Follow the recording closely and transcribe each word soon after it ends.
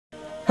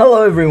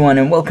Hello everyone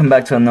and welcome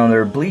back to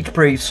another Bleach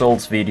Brave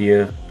Souls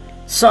video.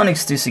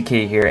 Sonic's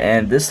 2CK here,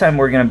 and this time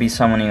we're gonna be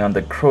summoning on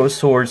the Crow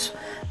Source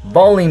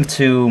Volume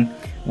 2,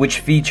 which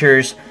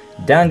features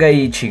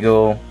Dangai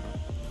Ichigo,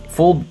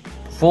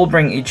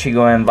 Fullbring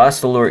Ichigo, and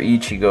Vastolor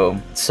Ichigo.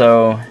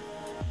 So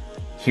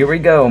here we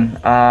go.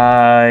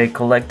 I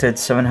collected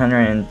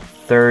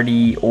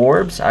 730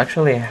 orbs.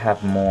 Actually I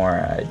have more,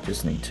 I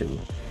just need to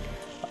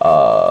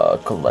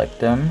collect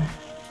them.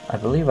 I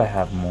believe I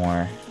have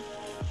more.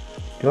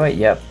 Do I?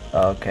 Yep.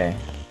 Okay.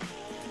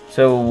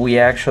 So we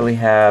actually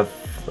have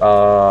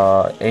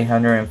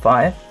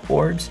 805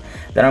 orbs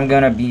that I'm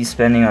gonna be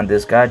spending on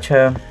this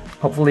gacha.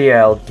 Hopefully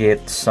I'll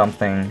get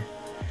something.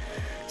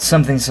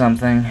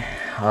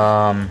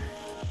 I'm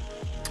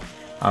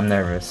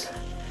nervous.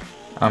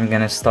 I'm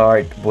gonna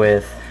start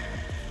with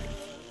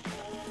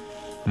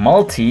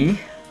multi.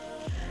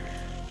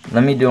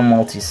 Let me do a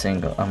multi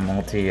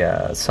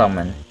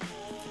summon,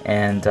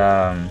 and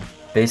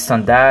based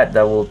on that,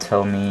 that will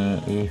tell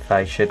me if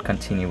I should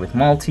continue with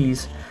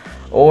multis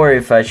or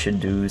if I should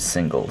do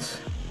singles.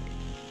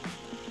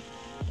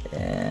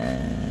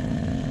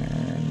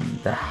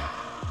 And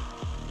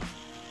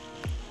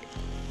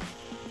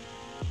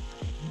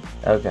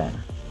okay,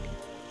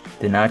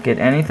 did not get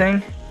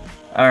anything.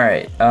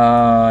 Alright,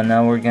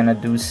 now we're gonna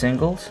do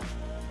singles.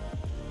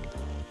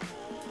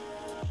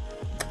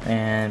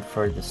 And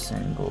for the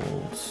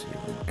singles,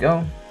 here we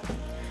go.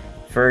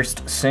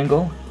 First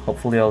single,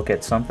 hopefully I'll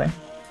get something.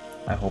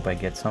 I hope I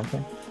get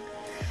something.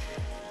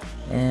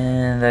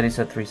 And that is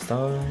a 3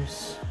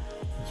 stars.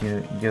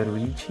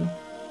 Yoruichi.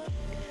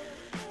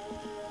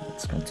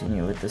 Let's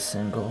continue with the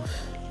singles.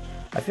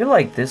 I feel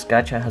like this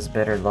gacha has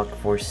better luck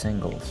for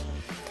singles.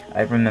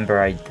 I remember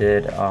I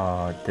did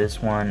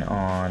this one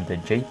on the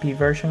JP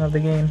version of the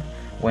game.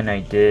 When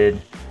I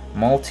did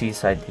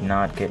multis, I did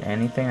not get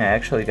anything. I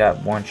actually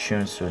got one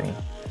Shunsui.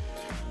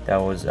 That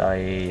was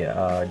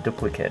a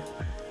duplicate.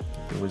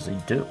 It was a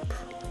dupe.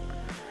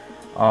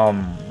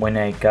 When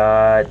I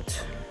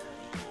got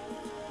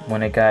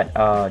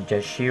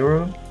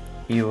Jashiro,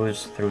 it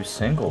was through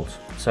singles.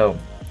 So,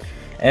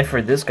 and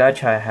for this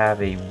gacha, I have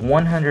a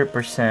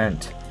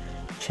 100%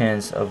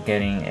 chance of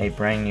getting a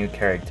brand new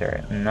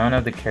character. None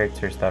of the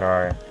characters that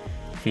are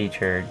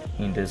featured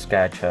in this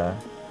gacha,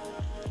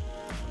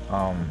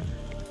 I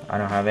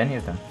don't have any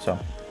of them. So,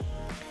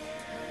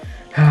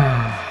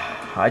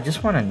 I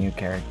just want a new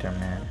character,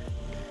 man.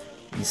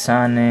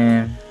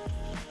 Isane,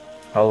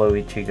 Hollow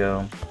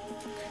Ichigo,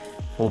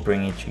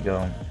 Fullbring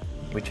Ichigo,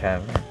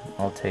 whichever.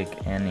 I'll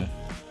take any.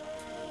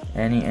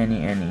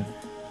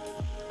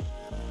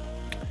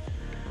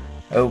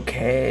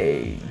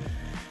 Okay.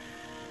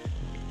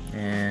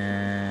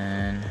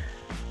 And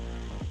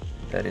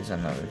that is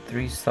another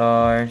 3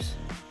 stars.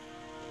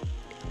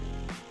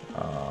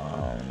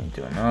 Let me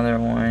do another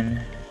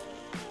one.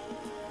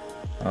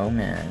 Oh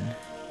man.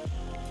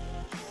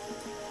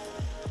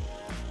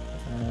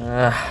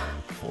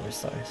 4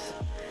 stars.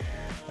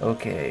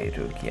 Okay,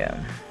 Rukia.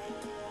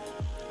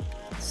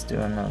 Let's do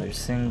another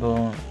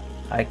single.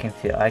 I can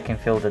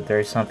feel that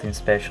there's something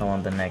special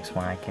on the next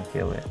one. I can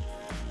feel it.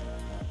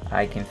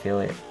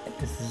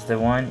 Is this the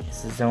one?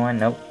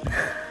 Nope.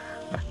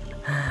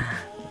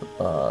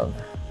 Love.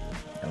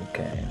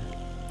 Okay.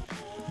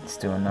 Let's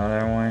do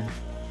another one.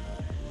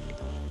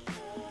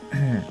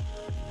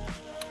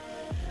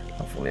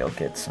 Hopefully I'll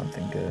get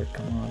something good.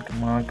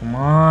 Come on.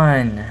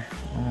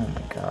 Oh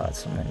my god,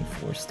 so many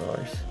 4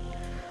 stars.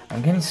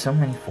 I'm getting so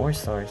many 4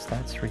 stars.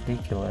 That's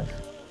ridiculous.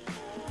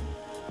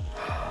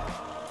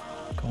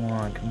 Come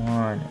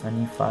on. I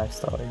need 5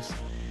 stars.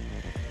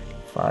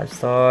 5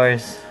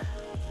 stars.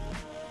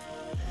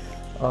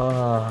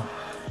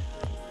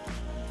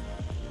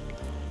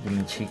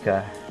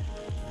 Chica,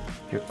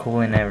 you're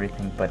cool and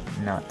everything, but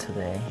not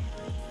today.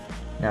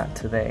 Not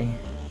today.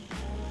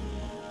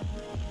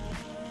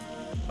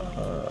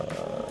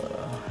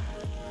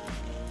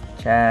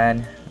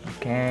 Chad.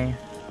 Okay.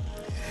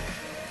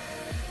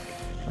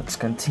 Let's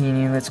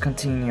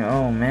continue.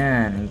 Oh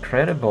man,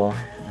 incredible.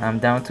 I'm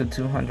down to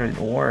 200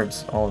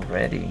 orbs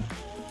already.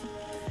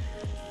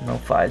 No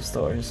 5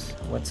 stars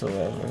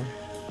whatsoever.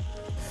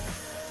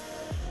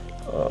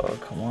 Oh,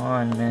 come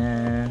on,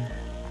 man.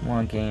 Come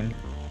on, game.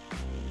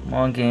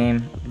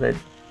 Let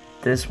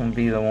this one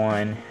be the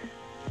one.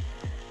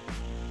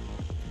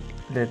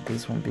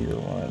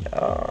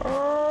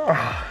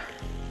 Oh.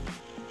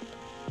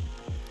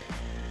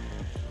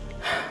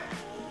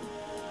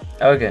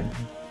 Okay.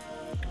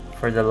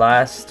 For the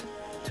last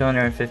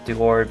 250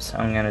 orbs,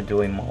 I'm gonna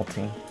do a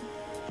multi.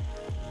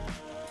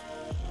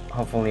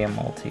 Hopefully a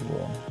multi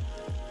will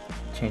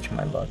change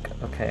my luck.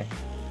 Okay.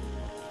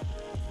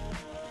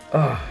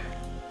 Oh.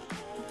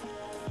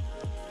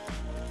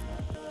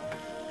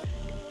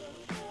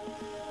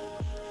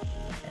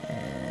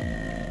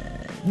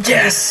 And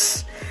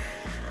yes!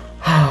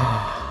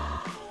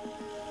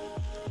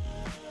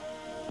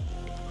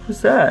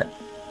 Who's that?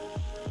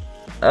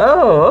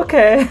 Oh,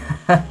 okay.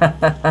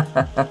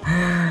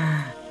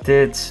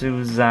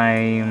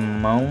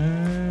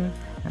 Tetsuzaimon?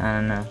 I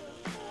don't know.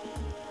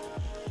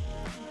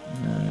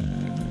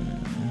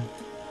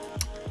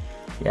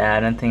 Yeah, I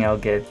don't think I'll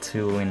get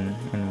 2 in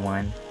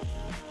 1.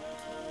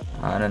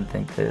 I don't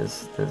think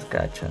this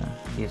gacha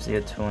gives you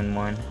a 2 in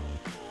 1.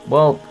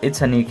 Well,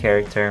 it's a new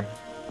character.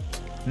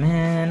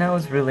 Man, I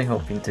was really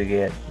hoping to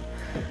get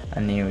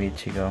a new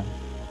Ichigo.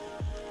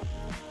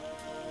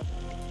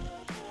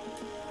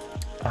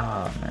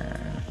 Oh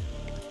man.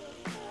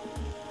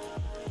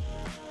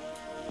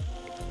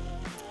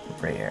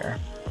 Rare.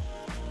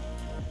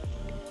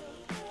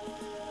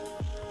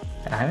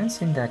 I haven't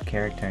seen that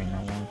character in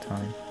a long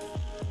time.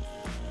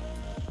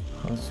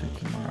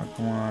 Hosuki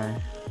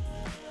Marakwai.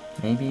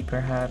 Maybe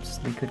perhaps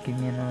they could give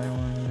me another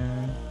one, you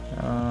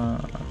know?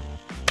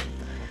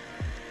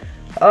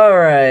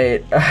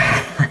 Alright.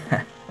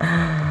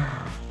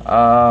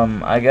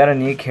 I got a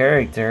new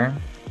character.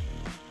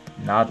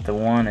 Not the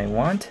one I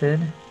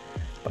wanted,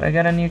 but I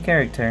got a new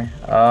character.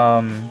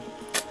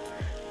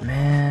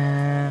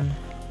 Man.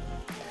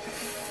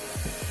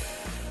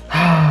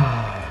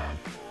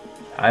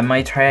 I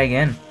might try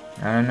again.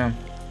 I don't know.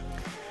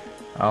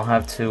 I'll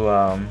have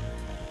to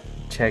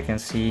check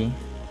and see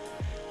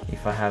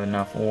if I have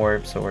enough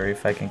orbs or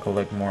if I can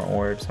collect more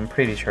orbs. I'm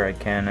pretty sure I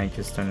can. I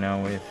just don't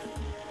know if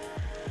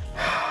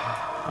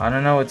I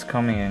don't know what's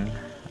coming in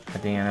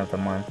at the end of the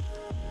month.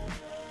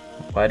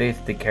 What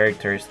if the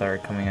characters that are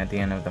coming at the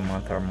end of the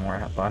month are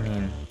more? I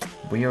mean,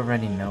 we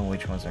already know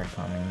which ones are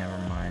coming. Never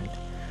mind.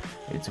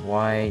 It's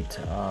White,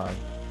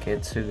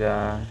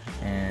 Ketsuga,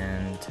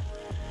 and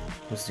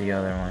what's the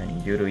other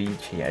one?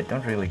 Yuruichi. I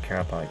don't really care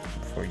about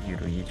for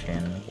Yuruichi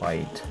and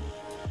White,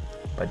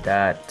 but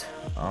that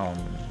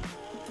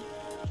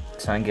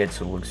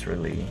Sangetsu looks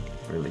really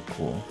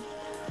cool.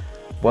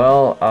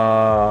 Well,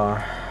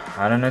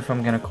 I don't know if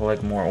I'm gonna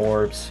collect more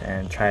orbs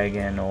and try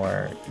again,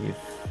 or if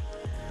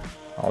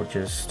I'll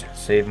just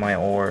save my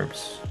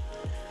orbs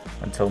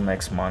until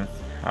next month.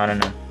 I don't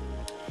know.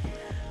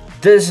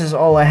 This is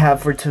all I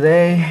have for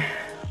today.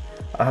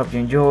 I hope you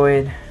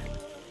enjoyed,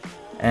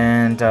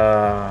 and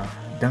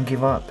don't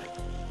give up.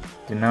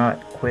 Do not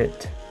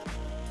quit.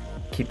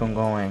 Keep on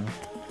going.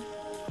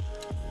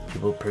 You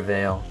will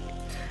prevail.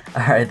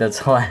 Alright,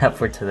 that's all I have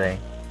for today.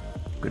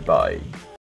 Goodbye.